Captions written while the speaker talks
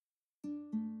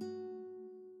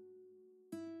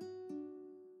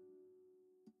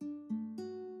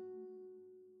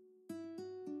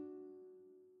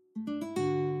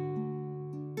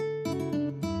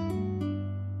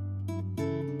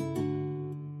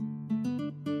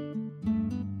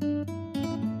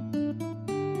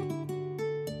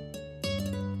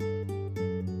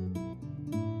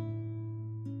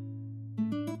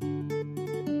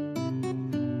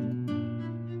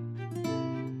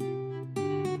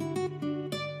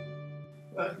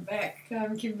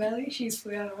I'm Kim Bailey, she's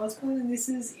Brianna Osborne, and this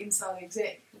is Inside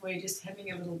Exec. We're just having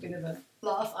a little bit of a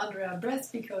laugh under our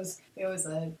breath because there was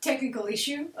a technical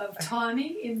issue of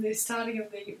timing in the starting of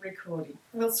the recording.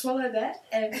 We'll swallow that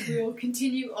and we'll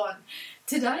continue on.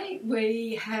 Today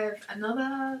we have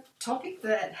another topic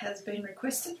that has been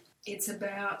requested. It's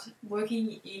about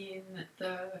working in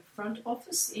the front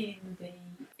office in the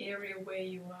area where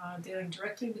you are dealing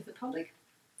directly with the public.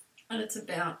 And it's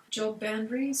about job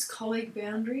boundaries, colleague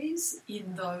boundaries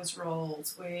in those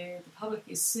roles where the public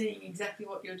is seeing exactly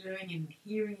what you're doing and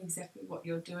hearing exactly what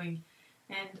you're doing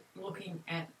and looking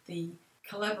at the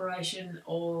collaboration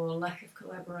or lack of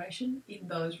collaboration in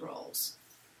those roles.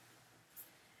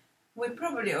 We've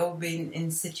probably all been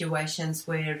in situations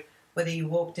where whether you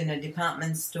walked in a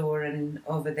department store and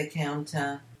over the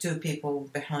counter, two people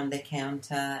behind the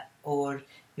counter, or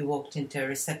you walked into a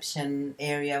reception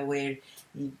area where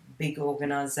big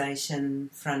organisation,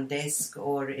 front desk,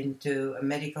 or into a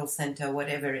medical centre,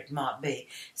 whatever it might be.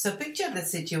 So picture the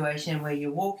situation where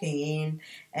you're walking in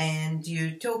and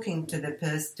you're talking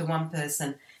to one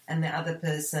person and the other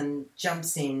person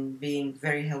jumps in being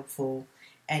very helpful,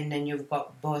 and then you've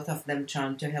got both of them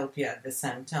trying to help you at the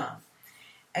same time.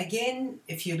 Again,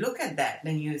 if you look at that,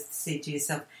 then you say to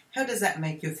yourself, how does that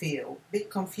make you feel? A bit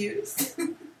confused?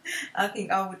 I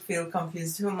think I would feel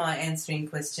confused. Who am I answering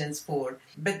questions for?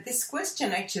 But this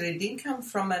question actually didn't come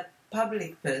from a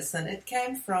public person. It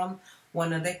came from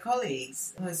one of their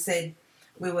colleagues who said,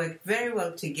 we work very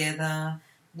well together,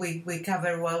 we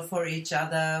cover well for each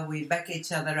other, we back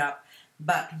each other up,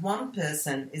 but one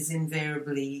person is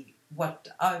invariably what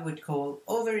I would call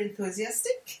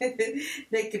over-enthusiastic.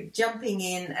 They keep jumping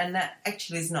in, and that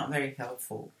actually is not very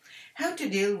helpful. How to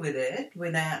deal with it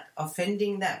without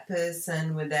offending that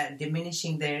person, without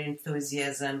diminishing their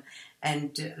enthusiasm,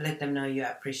 and let them know you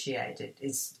appreciate it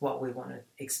is what we want to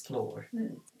explore.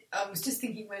 I was just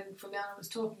thinking when Fulgana was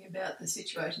talking about the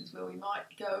situations where we might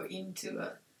go into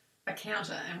a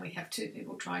counter and we have two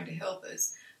people trying to help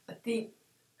us. I think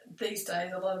these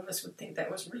days a lot of us would think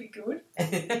that was really good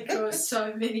because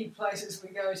so many places we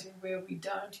go to where we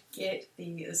don't get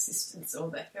the assistance or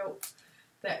the help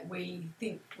that we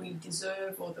think we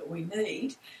deserve or that we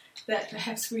need, that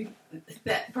perhaps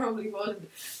that probably wasn't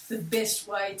the best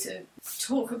way to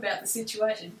talk about the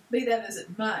situation. Be that as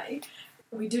it may,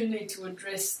 we do need to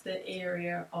address the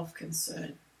area of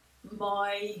concern.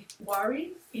 My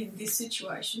worry in this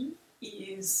situation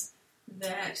is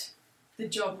that the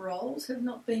job roles have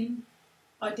not been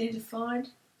identified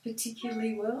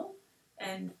particularly well,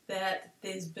 and that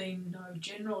there's been no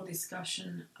general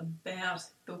discussion about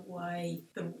the way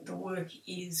the work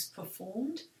is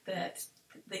performed, that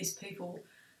these people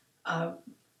are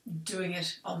doing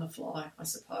it on the fly, I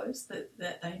suppose,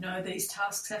 that they know these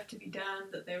tasks have to be done,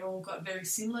 that they've all got very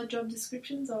similar job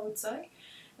descriptions, I would say,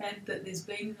 and that there's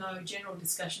been no general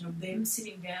discussion of them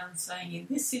sitting down saying, in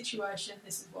this situation,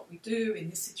 this is what we do, in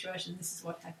this situation, this is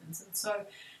what happens. And so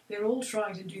they're all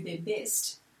trying to do their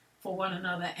best for one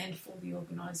another and for the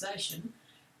organisation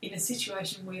in a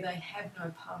situation where they have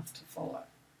no path to follow.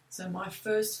 So my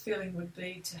first feeling would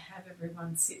be to have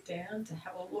everyone sit down, to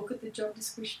have a look at the job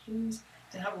descriptions,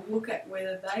 to have a look at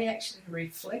whether they actually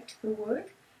reflect the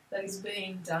work that is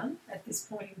being done at this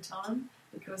point in time,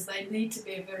 because they need to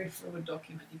be a very fluid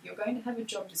document. If you're going to have a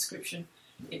job description,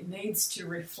 it needs to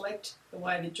reflect the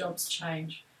way the jobs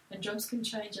change. And jobs can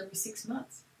change every 6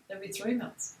 months, every 3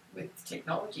 months with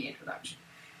technology introduction.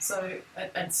 So,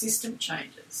 and system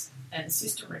changes and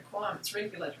system requirements,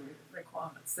 regulatory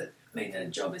requirements that mean that a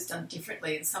job is done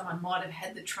differently, and someone might have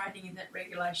had the training in that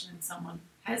regulation and someone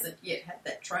hasn't yet had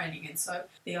that training. And so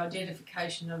the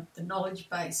identification of the knowledge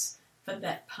base for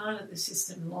that part of the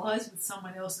system lies with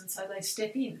someone else, and so they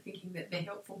step in thinking that they're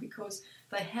helpful because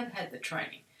they have had the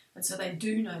training, and so they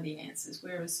do know the answers,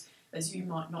 whereas as you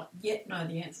might not yet know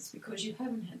the answers because you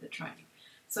haven't had the training.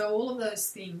 So all of those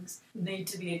things need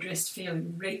to be addressed fairly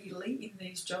regularly in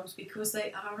these jobs because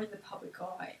they are in the public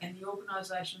eye, and the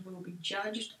organisation will be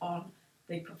judged on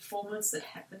the performance that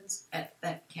happens at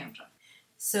that counter.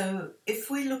 So if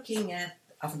we're looking at,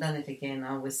 I've done it again,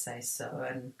 I always say so,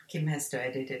 and Kim has to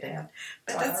edit it out.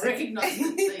 But I recognise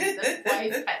the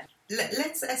wave pattern.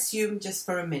 Let's assume just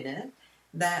for a minute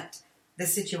that the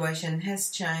situation has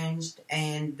changed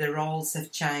and the roles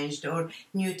have changed or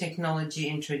new technology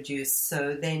introduced.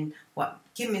 So then what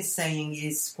Kim is saying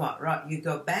is quite right. You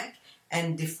go back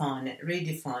and define it,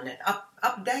 redefine it,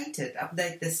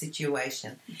 update the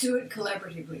situation. Do it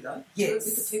collaboratively though. Yes. Do it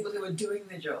with the people who are doing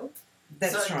the job.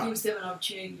 That's so right. it gives them an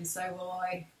opportunity to say, well,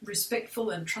 respectful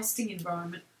and trusting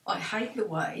environment, I hate the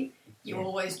way you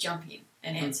always jump in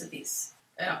and answer this.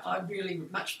 I really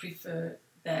much prefer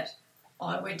that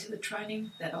I went to the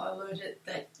training, that I learned it,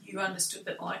 that you understood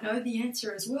that I know the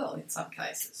answer as well in some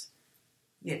cases.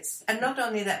 Yes, and not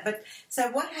only that, but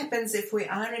so what happens if we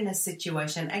are in a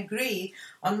situation, agree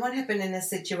on what happened in a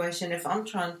situation if I'm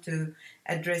trying to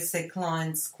address a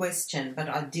client's question but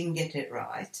I didn't get it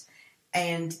right,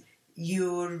 and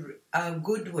your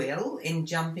goodwill in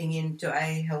jumping in to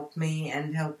help me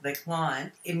and help the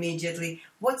client immediately,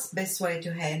 what's the best way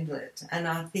to handle it? And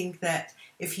I think that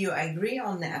if you agree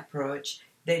on the approach,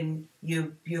 then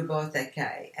you're both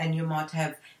okay. And you might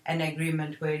have an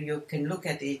agreement where you can look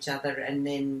at each other and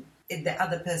then the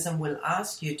other person will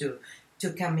ask you to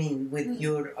come in with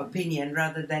your opinion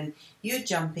rather than you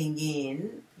jumping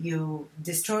in, you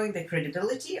destroying the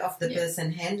credibility of the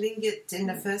person handling it in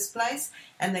the first place,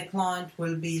 and the client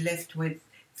will be left with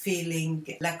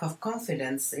feeling lack of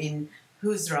confidence in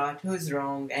who's right, who's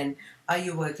wrong, and are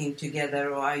you working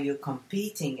together or are you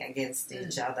competing against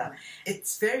each other?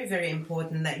 It's very, very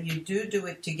important that you do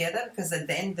it together, because at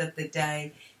the end of the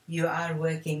day, you are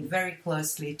working very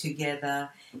closely together.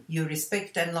 You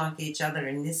respect and like each other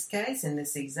in this case, in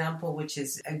this example, which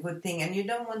is a good thing, and you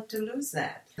don't want to lose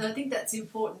that. And I think that's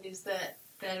important, is that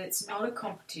it's not a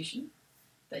competition,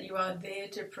 that you are there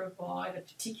to provide a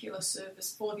particular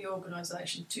service for the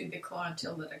organisation to the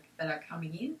clientele that are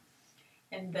coming in,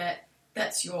 and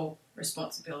that's your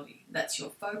responsibility, that's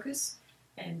your focus.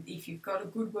 And if you've got a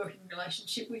good working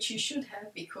relationship, which you should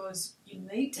have because you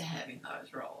need to have in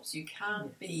those roles, you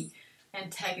can't be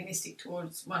antagonistic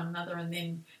towards one another and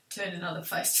then turn another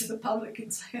face to the public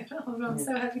and say, oh, I'm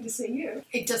so happy to see you.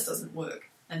 It just doesn't work.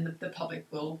 And the public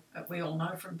will, we all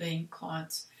know from being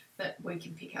clients, that we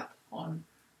can pick up on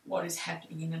what is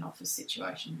happening in an office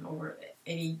situation or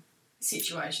any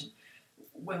situation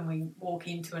when we walk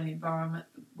into an environment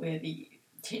where the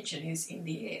tension is in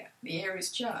the air. The air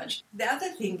is charged. The other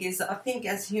thing is, I think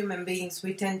as human beings,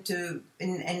 we tend to,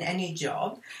 in any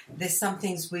job, there's some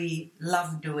things we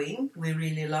love doing, we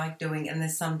really like doing, and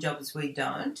there's some jobs we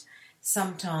don't.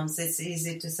 Sometimes it's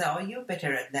easy to say, oh, you're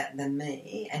better at that than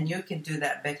me, and you can do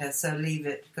that better, so leave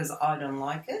it because I don't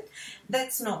like it.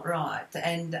 That's not right.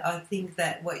 And I think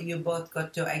that what you both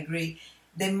got to agree,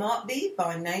 there might be,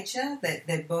 by nature,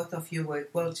 that both of you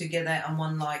work well together and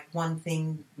one like one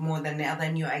thing more than the other,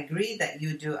 and you agree that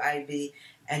you do A, B,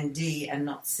 and D and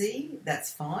not C,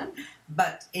 that's fine.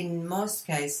 But in most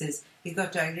cases, you've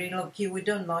got to agree, look, we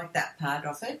don't like that part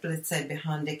of it. Let's say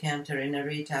behind the counter in a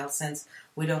retail sense,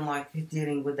 we don't like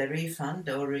dealing with the refund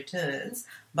or returns,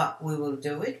 but we will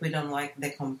do it. We don't like the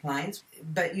complaints.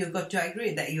 But you've got to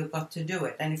agree that you've got to do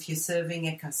it. And if you're serving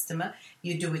a customer,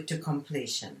 you do it to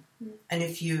completion. And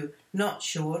if you're not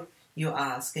sure, you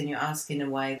ask, and you ask in a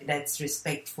way that's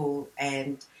respectful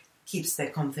and keeps their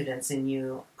confidence in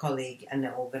your colleague and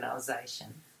the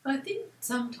organisation. I think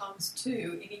sometimes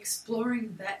too, in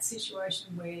exploring that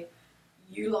situation where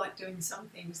you like doing some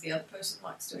things, the other person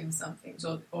likes doing some things,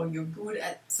 or you're good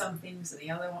at some things and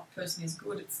the other person is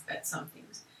good at some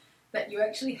things, that you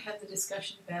actually have the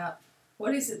discussion about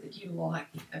what is it that you like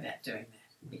about doing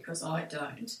that, because I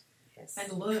don't,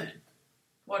 and learn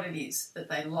what it is that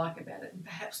they like about it, and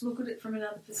perhaps look at it from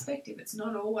another perspective. It's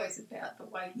not always about the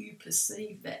way you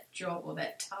perceive that job or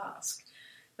that task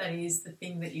that is the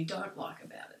thing that you don't like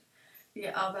about it. The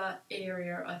other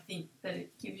area, I think, that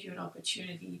it gives you an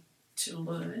opportunity to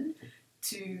learn,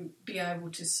 to be able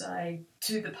to say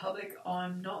to the public,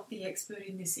 I'm not the expert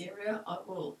in this area, I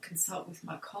will consult with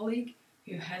my colleague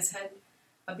who has had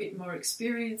a bit more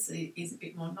experience, is a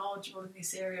bit more knowledgeable in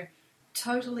this area.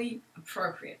 Totally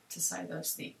appropriate to say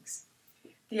those things.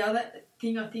 The other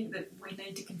thing I think that we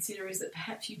need to consider is that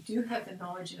perhaps you do have the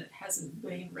knowledge and it hasn't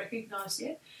been recognised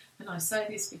yet. And I say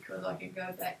this because I can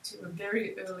go back to a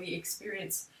very early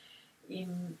experience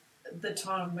in the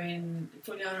time when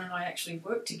Fuliana and I actually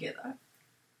worked together.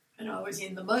 And I was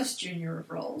in the most junior of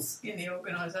roles in the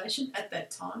organisation at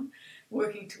that time,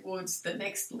 working towards the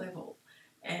next level.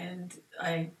 And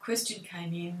a question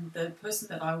came in, the person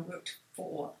that I worked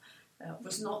for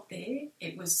was not there.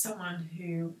 It was someone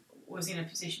who was in a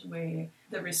position where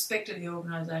the respect of the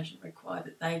organisation required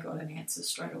that they got an answer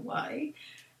straight away.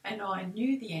 And I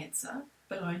knew the answer,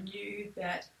 but I knew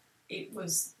that it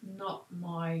was not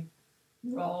my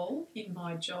role in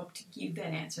my job to give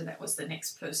that answer. That was the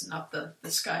next person up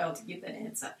the scale to give that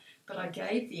answer. But I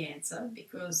gave the answer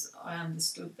because I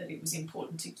understood that it was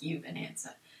important to give an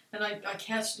answer. And I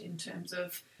couched it in terms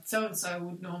of so-and-so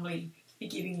would normally be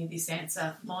giving you this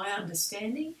answer. My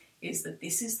understanding is that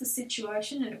this is the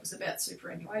situation, and it was about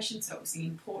superannuation, so it was the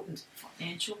important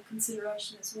financial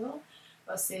consideration as well.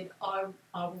 I said, I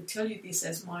will tell you this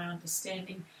as my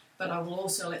understanding, but I will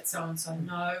also let so-and-so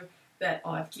know that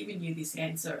I've given you this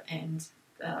answer and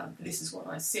this is what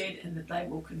I said, and that they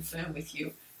will confirm with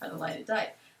you at a later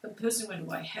date. The person went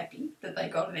away happy that they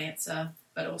got an answer,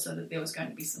 but also that there was going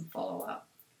to be some follow-up.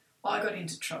 I got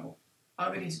into trouble. I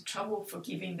got into trouble for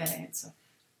giving that answer.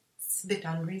 It's a bit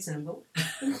unreasonable.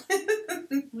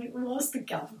 It was the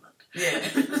government. Yeah.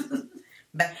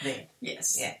 Back then.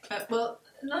 Yes. Yeah. Well,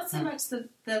 not so much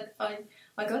that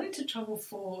I got into trouble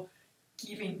for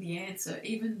giving the answer,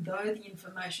 even though the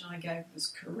information I gave was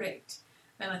correct.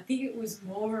 And I think it was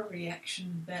more a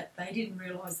reaction that they didn't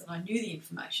realise that I knew the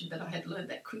information, that I had learned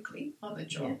that quickly on the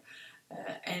job.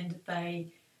 Yeah. And they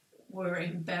were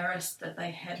embarrassed that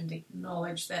they hadn't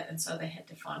acknowledged that, and so they had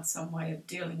to find some way of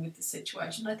dealing with the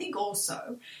situation. I think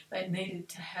also they needed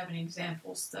to have an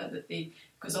example so that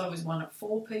because I was one of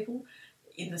 4 people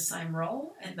in the same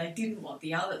role, and they didn't want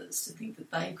the others to think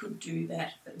that they could do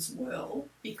that as well,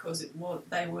 because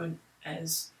they weren't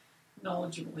as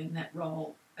knowledgeable in that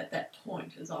role at that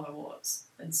point as I was.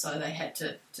 And so they had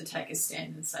to take a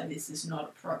stand and say this is not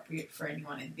appropriate for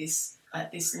anyone at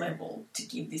this level to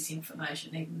give this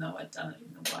information, even though I'd done it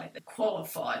in a way that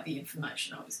qualified the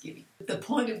information I was giving. The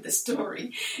point of the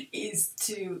story is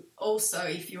to also,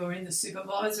 if you're in the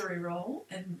supervisory role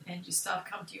and your staff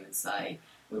come to you and say,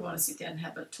 we want to sit down and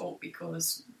have a talk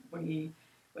because we're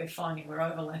finding we're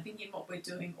overlapping in what we're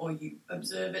doing, or you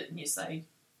observe it and you say,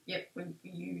 yep,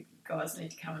 you guys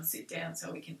need to come and sit down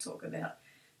so we can talk about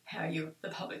how the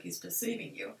public is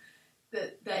perceiving you,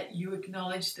 that you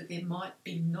acknowledge that there might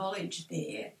be knowledge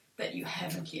there that you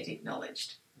haven't yet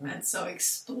acknowledged. Mm. And so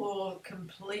explore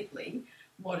completely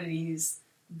what it is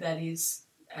that is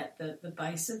at the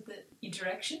base of the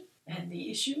interaction and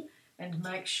the issue, and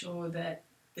make sure that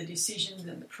the decisions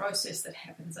and the process that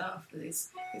happens after this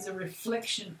is a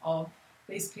reflection of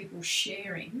these people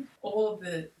sharing all of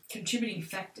the contributing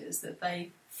factors that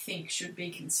they think should be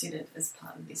considered as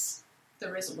part of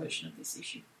the resolution of this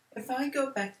issue. If I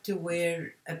go back to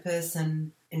where a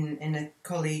person in a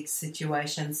colleague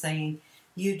situation saying,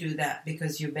 you do that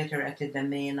because you're better at it than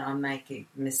me and I'm making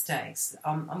mistakes,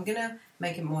 I'm going to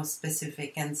make it more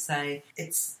specific and say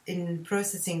it's in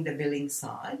processing the billing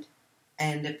side.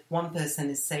 And if one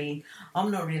person is saying, I'm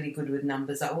not really good with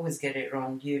numbers, I always get it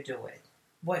wrong, you do it.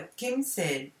 What Kim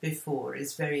said before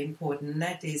is very important, and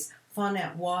that is find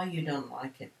out why you don't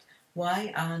like it.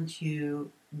 Why aren't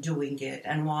you doing it,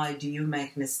 and why do you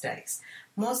make mistakes?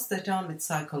 Most of the time it's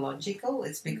psychological.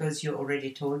 It's because you already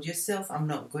told yourself, I'm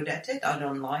not good at it, I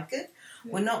don't like it.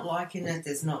 Yeah. We're not liking it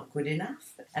is not good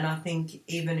enough. And I think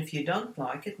even if you don't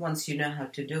like it, once you know how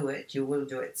to do it, you will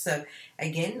do it. So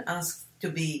again, ask to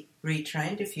be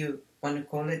retrained, if you want to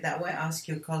call it that way. Ask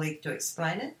your colleague to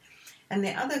explain it. And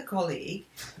the other colleague,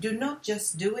 do not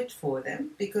just do it for them,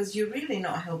 because you're really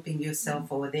not helping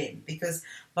yourself or them, because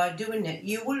by doing it,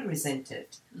 you will resent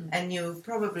it. And you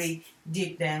probably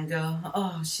deep down go,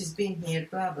 oh, she's been here,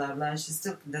 blah, blah, blah, she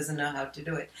still doesn't know how to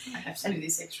do it. I have to do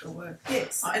this extra work.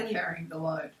 Yes. I'm carrying the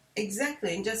load.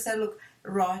 Exactly. And just say, look,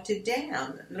 write it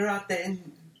down. Write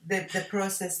the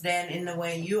process down in the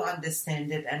way you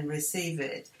understand it and receive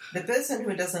it. The person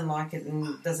who doesn't like it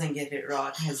and doesn't get it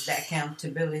right has the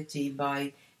accountability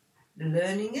by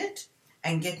learning it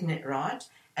and getting it right.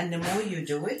 And the more you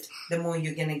do it, the more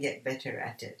you're going to get better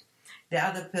at it. The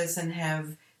other person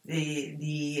have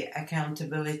the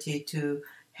accountability to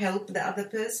help the other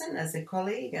person as a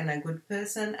colleague and a good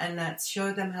person, and that's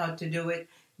show them how to do it.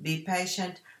 Be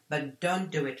patient, but don't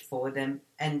do it for them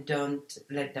and don't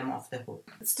let them off the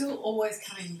hook. It's still always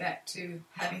coming back to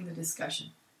having the discussion,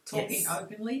 talking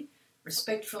openly,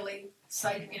 respectfully,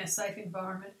 in a safe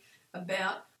environment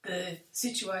about the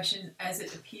situation as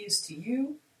it appears to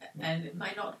you, and it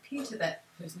may not appear to that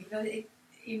person. You know,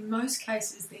 in most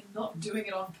cases, they're not doing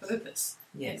it on purpose.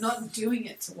 Yes. They're not doing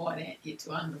it to white ant you,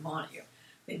 to undermine you.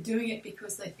 They're doing it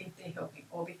because they think they're helping,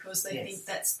 or because they think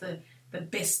that's the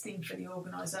best thing for the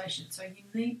organisation. So you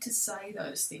need to say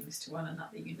those things to one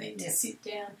another. You need to sit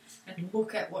down and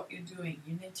look at what you're doing.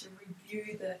 You need to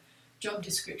review the job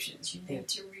descriptions. You need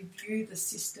to review the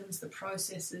systems, the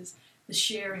processes, the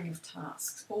sharing of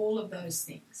tasks, all of those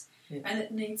things. Yeah. And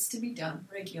it needs to be done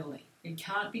regularly. It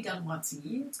can't be done once a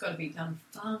year. It's got to be done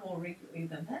far more regularly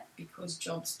than that, because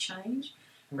jobs change,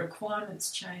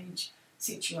 requirements change,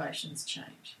 situations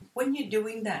change. When you're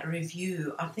doing that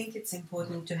review, I think it's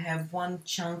important to have one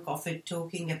chunk of it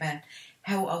talking about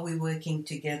how are we working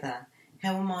together?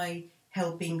 How am I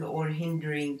helping or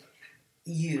hindering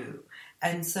you?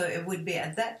 And so it would be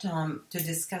at that time to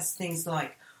discuss things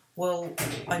like, well,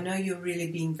 I know you're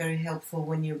really being very helpful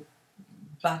when you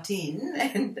butt in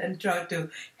and try to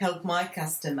help my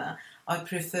customer. I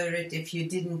prefer it if you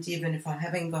didn't, even if I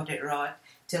haven't got it right,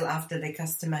 till after the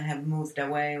customer have moved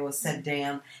away or sat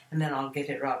down, and then I'll get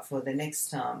it right for the next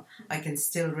time. I can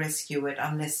still rescue it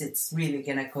unless it's really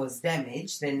going to cause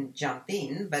damage, then jump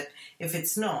in. But if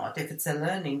it's not, if it's a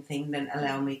learning thing, then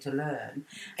allow me to learn.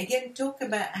 Again, talk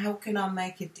about how can I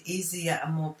make it easier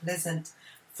and more pleasant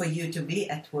for you to be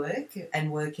at work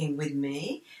and working with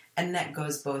me. And that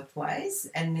goes both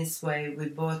ways. And this way we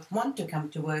both want to come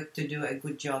to work to do a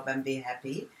good job and be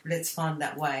happy. Let's find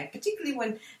that way, particularly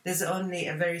when there's only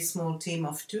a very small team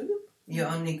of two. You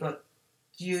only got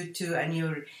you two and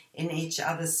you're in each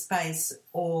other's space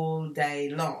all day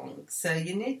long. So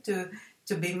you need to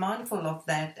be mindful of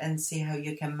that and see how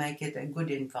you can make it a good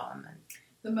environment.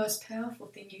 The most powerful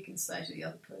thing you can say to the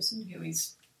other person who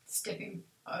is stepping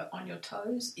on your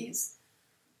toes is,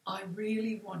 I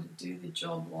really want to do the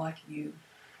job like you.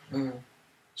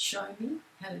 Show me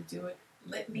how to do it.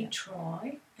 Let me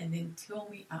try, and then tell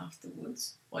me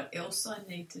afterwards what else I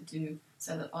need to do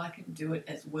so that I can do it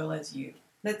as well as you.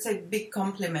 That's a big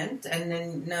compliment, and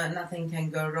then nothing can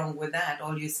go wrong with that.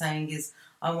 All you're saying is,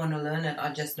 I want to learn it,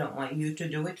 I just don't want you to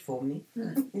do it for me.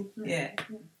 Yeah.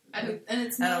 And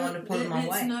it's I don't want to pull my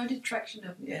weight. It's no detraction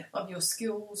of your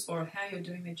skills or how you're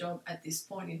doing the job at this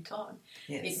point in time.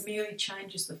 Yes. It merely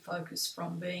changes the focus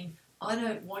from being, I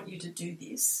don't want you to do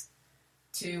this,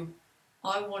 to,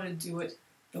 I want to do it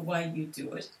the way you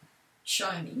do it.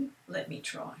 Show me, let me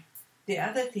try. The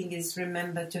other thing is,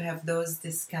 remember to have those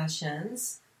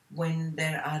discussions when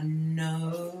there are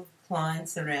no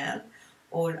clients around,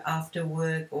 or after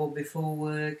work or before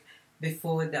work,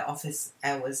 before the office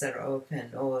hours are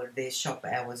open or the shop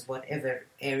hours, whatever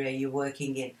area you're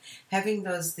working in. Having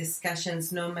those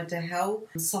discussions, no matter how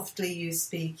softly you're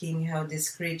speaking, how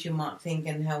discreet you might think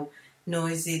and how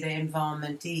noisy the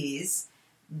environment is,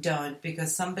 don't,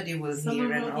 because somebody will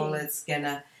hear and all it's going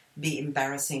to be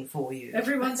embarrassing for you.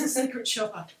 Everyone's a secret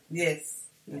shopper. Yes.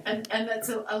 And that's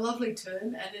a lovely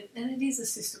term, and it is a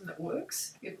system that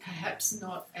works. It perhaps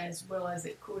not as well as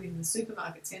it could in the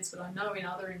supermarket sense, but I know in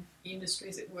other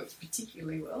industries it works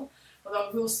particularly well. Although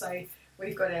I will say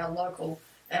we've got our local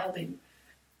Aldi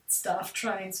staff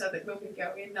trained so that when we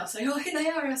go in, they'll say, "Oh, here they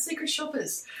are, our secret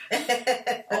shoppers,"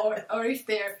 or if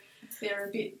they're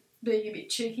being a bit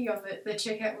cheeky on the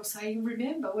checkout, will say,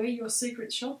 "Remember, we're your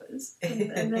secret shoppers."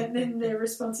 And then their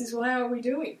response is, "Well, how are we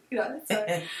doing?"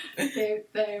 So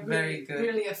they're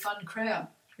really a fun crowd.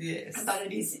 Yes. But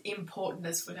it is important,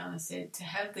 as Ferdana said, to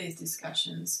have these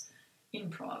discussions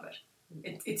in private.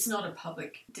 It's not a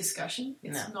public discussion.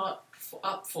 It's not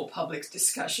up for public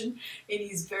discussion. It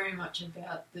is very much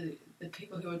about the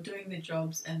people who are doing the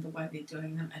jobs and the way they're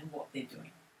doing them and what they're doing.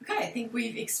 Okay, I think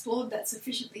we've explored that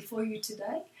sufficiently for you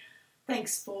today.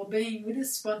 Thanks for being with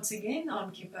us once again.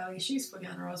 I'm Kim Bailey, she's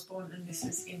Ferdana Osborne, and this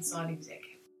is Inside Exec.